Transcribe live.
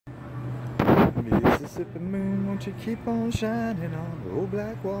Mississippi moon, won't you keep on shining on the old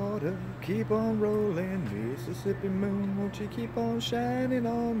black water? Keep on rolling, Mississippi moon, won't you keep on shining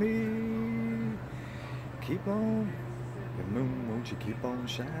on me? Keep on, the moon, won't you keep on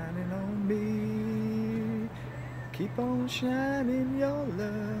shining on me? Keep on shining your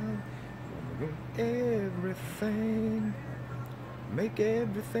love on everything, make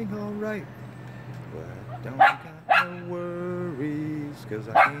everything alright. But I don't got no worries, 'cause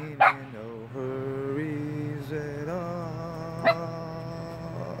I ain't in no hurries at all.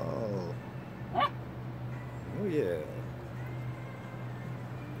 Oh yeah.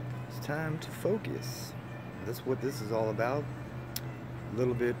 It's time to focus. That's what this is all about. A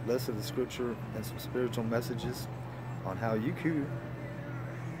little bit less of the scripture and some spiritual messages on how you could.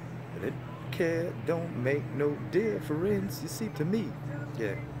 But it don't make no difference, you see, to me.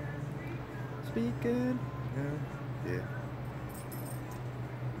 Yeah. Speaking, yeah.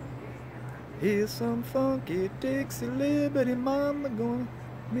 Here's some funky Dixie Liberty Mama going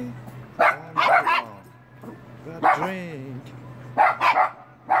me all night long. Got a drink. Yeah.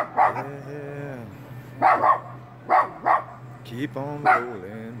 Keep on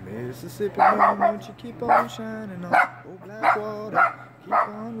rolling, Mississippi moon, won't you keep on shining on old black water? Keep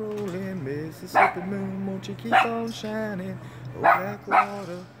on rolling, Mississippi moon, won't you keep on shining old black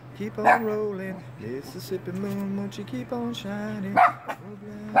water? Keep on rolling, Mississippi moon, won't you keep on shining old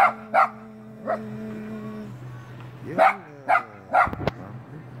black your love,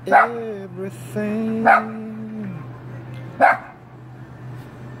 everything.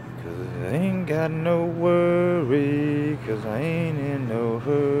 'Cause I ain't got no worry, 'cause I ain't in no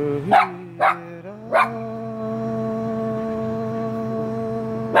hurry at all.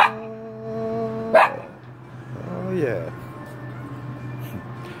 Oh yeah.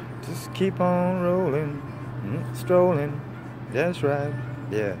 Just keep on rolling, strolling, that's right,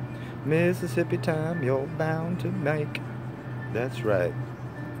 yeah. Mississippi time you're bound to make, that's right.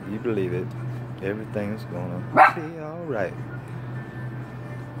 You believe it, everything's gonna be alright.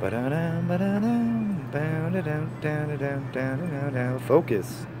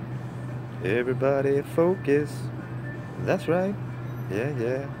 Focus. Everybody focus. That's right.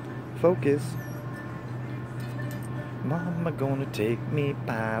 Yeah. Focus. Mama gonna take me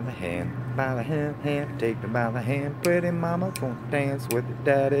by the hand, take me by the hand. Pretty mama gonna dance with your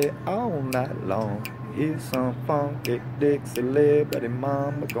daddy all night long. Here's some funky Dixie Liberty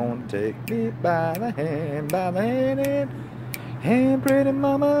Mama gonna take me by the hand, hand, pretty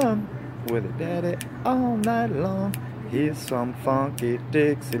mama, with her daddy all night long. Here's some funky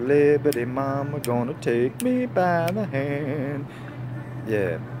Dixie Liberty Mama gonna take me by the hand.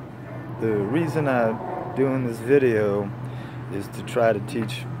 Yeah, the reason I'm doing this video is to try to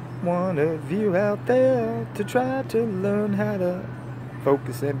teach one of you out there to try to learn how to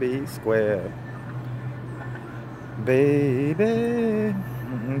focus and be square. Baby,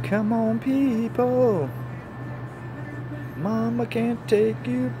 come on people, Mama can't take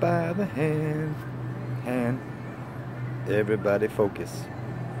you by the hand. Everybody focus.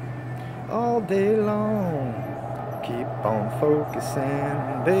 All day long, keep on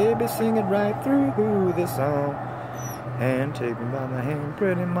focusing. Baby, sing it right through the song. And take me by the hand,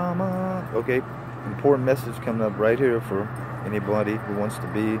 pretty mama. Okay, important message coming up right here for anybody who wants to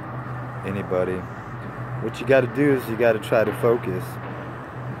be anybody. What you got to do is you got to try to focus.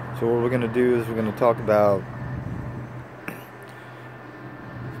 So what we're going to do is we're going to talk about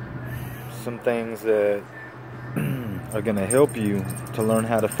some things that are going to help you to learn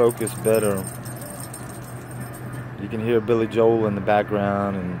how to focus better. You can hear Billy Joel in the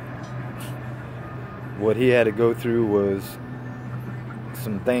background, and what he had to go through was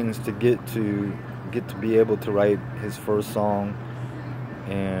some things to get to be able to write his first song.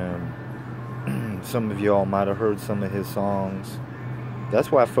 And some of y'all might have heard some of his songs.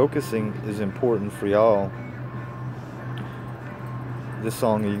 That's why focusing is important for y'all. This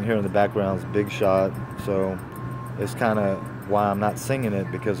song you can hear in the background is Big Shot, so it's kind of why I'm not singing it,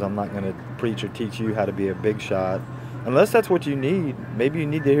 because I'm not going to preach or teach you how to be a big shot, unless that's what you need. Maybe you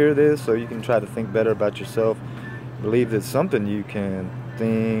need to hear this so you can try to think better about yourself, believe that something you can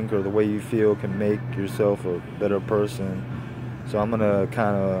think or the way you feel can make yourself a better person. So I'm going to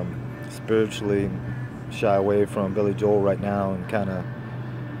kind of spiritually shy away from Billy Joel right now and kind of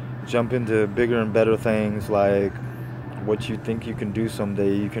jump into bigger and better things, like what you think you can do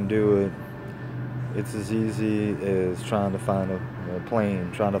someday, you can do it. It's as easy as trying to find a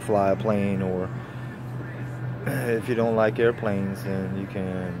plane, trying to fly a plane, or if you don't like airplanes, then you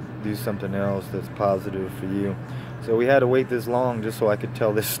can do something else that's positive for you. So we had to wait this long just so I could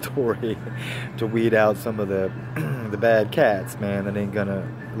tell this story to weed out some of the bad cats, man, that ain't gonna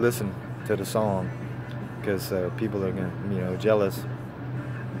listen to the song, because people are gonna, jealous.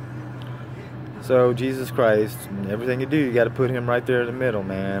 So Jesus Christ, everything you do, you got to put him right there in the middle,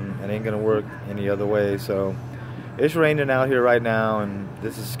 man. It ain't gonna work any other way. So it's raining out here right now, and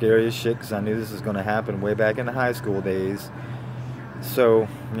this is scary as shit, because I knew this was gonna happen way back in the high school days. So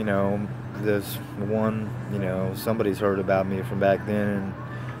there's one, somebody's heard about me from back then,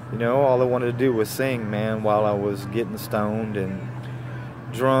 and all I wanted to do was sing, man, while I was getting stoned and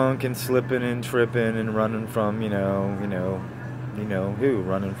drunk and slipping and tripping and running from, who,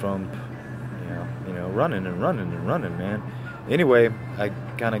 running from, running and running and running, man. Anyway, I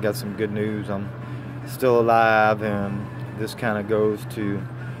kind of got some good news. I'm still alive, and this kind of goes to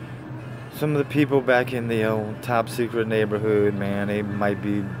some of the people back in the old top secret neighborhood, man. They might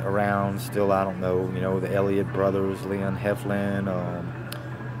be around still, I don't know, the Elliott brothers, Leon Heflin,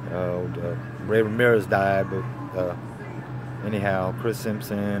 Ray Ramirez died, but anyhow, Chris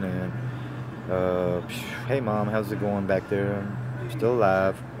Simpson, and hey mom, how's it going back there? I'm still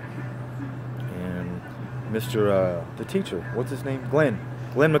alive. And Mr. The teacher, what's his name? Glenn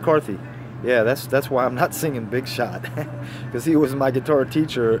McCarthy. Yeah, that's why I'm not singing Big Shot, because he was my guitar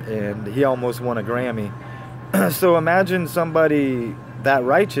teacher and he almost won a Grammy. So imagine somebody that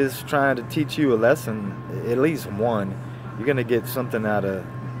righteous trying to teach you a lesson, at least one. You're gonna get something out of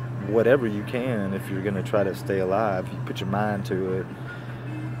whatever you can if you're gonna try to stay alive. You put your mind to it.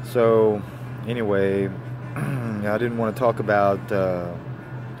 So anyway, I didn't want to talk about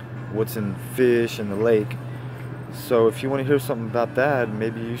what's in fish in the lake. So if you want to hear something about that,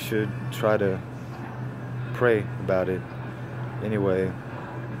 maybe you should try to pray about it. Anyway,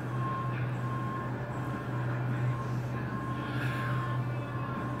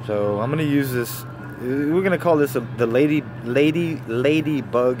 so I'm gonna use this. We're gonna call this the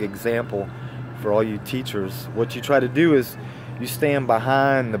ladybug example for all you teachers. What you try to do is you stand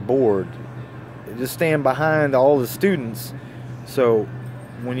behind the board, just stand behind all the students. So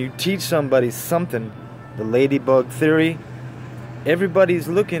when you teach somebody something, the ladybug theory, everybody's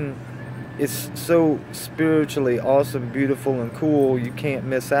looking. It's so spiritually awesome, beautiful, and cool. You can't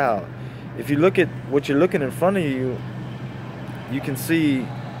miss out. If you look at what you're looking in front of you, you can see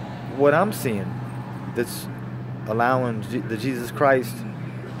what I'm seeing. That's allowing the Jesus Christ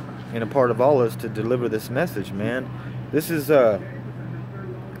in a part of all us to deliver this message, man. This is a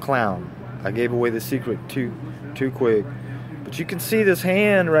clown. I gave away the secret too quick. But you can see this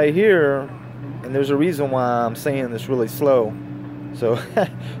hand right here, and there's a reason why I'm saying this really slow. So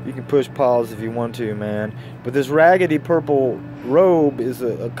you can push pause if you want to, man. But this raggedy purple robe is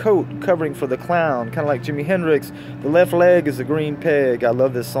a coat covering for the clown, kind of like Jimi Hendrix. The left leg is a green peg. I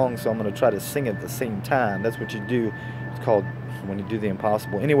love this song, so I'm going to try to sing it at the same time. That's what you do. It's called when you do the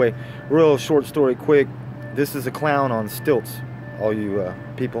impossible. Anyway, real short story quick. This is a clown on stilts, all you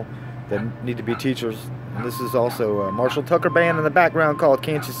people that need to be teachers. And this is also a Marshall Tucker band in the background called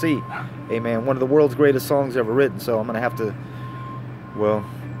Can't You See? Hey man, one of the world's greatest songs ever written, so I'm going to have to, well,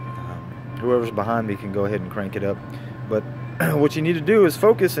 whoever's behind me can go ahead and crank it up. But what you need to do is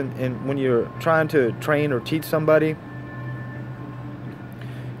focus, and when you're trying to train or teach somebody,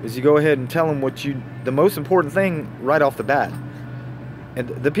 is you go ahead and tell them the most important thing right off the bat. And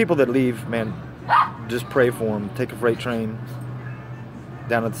the people that leave, man, just pray for them. Take a freight train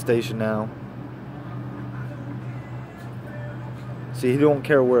down at the station now. See, he don't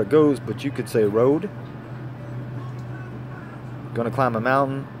care where it goes, but you could say road. Gonna climb a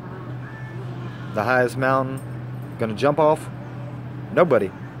mountain. The highest mountain. Gonna jump off. Nobody.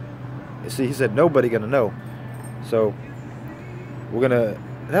 You see, he said nobody gonna know. So we're gonna.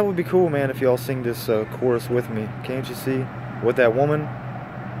 That would be cool, man, if y'all sing this chorus with me. Can't you see what that woman?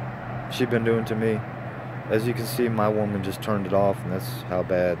 She been doing to me. As you can see, my woman just turned it off, and that's how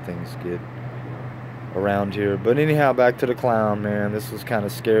bad things get around here. But anyhow, back to the clown, man. This was kind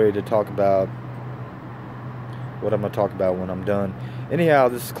of scary to talk about. What I'm going to talk about when I'm done. Anyhow,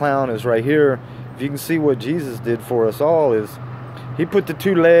 this clown is right here. If you can see what Jesus did for us all, is he put the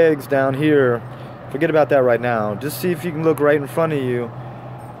two legs down here. Forget about that right now. Just see if you can look right in front of you.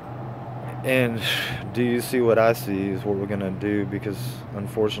 And do you see what I see is what we're going to do, because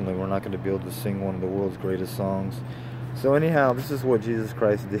unfortunately we're not going to be able to sing one of the world's greatest songs. So anyhow, this is what Jesus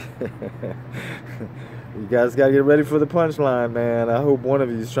Christ did. You guys got to get ready for the punchline, man. I hope one of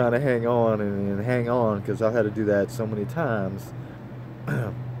you is trying to hang on and hang on, because I've had to do that so many times.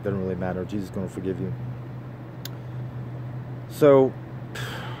 Doesn't really matter. Jesus is going to forgive you. So,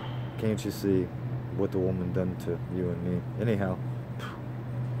 can't you see what the woman done to you and me? Anyhow,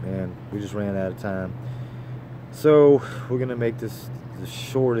 man, we just ran out of time. So, we're going to make this the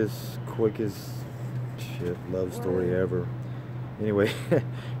shortest, quickest love story ever. Anyway,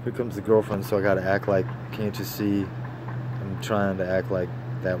 here comes the girlfriend, so I gotta act like, can't you see? I'm trying to act like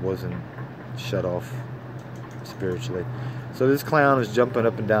that wasn't shut off spiritually. So this clown is jumping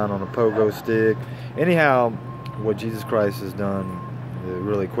up and down on a pogo stick. Anyhow, what Jesus Christ has done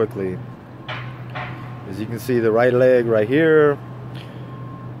really quickly is you can see the right leg right here.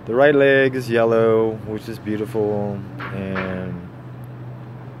 The right leg is yellow, which is beautiful, and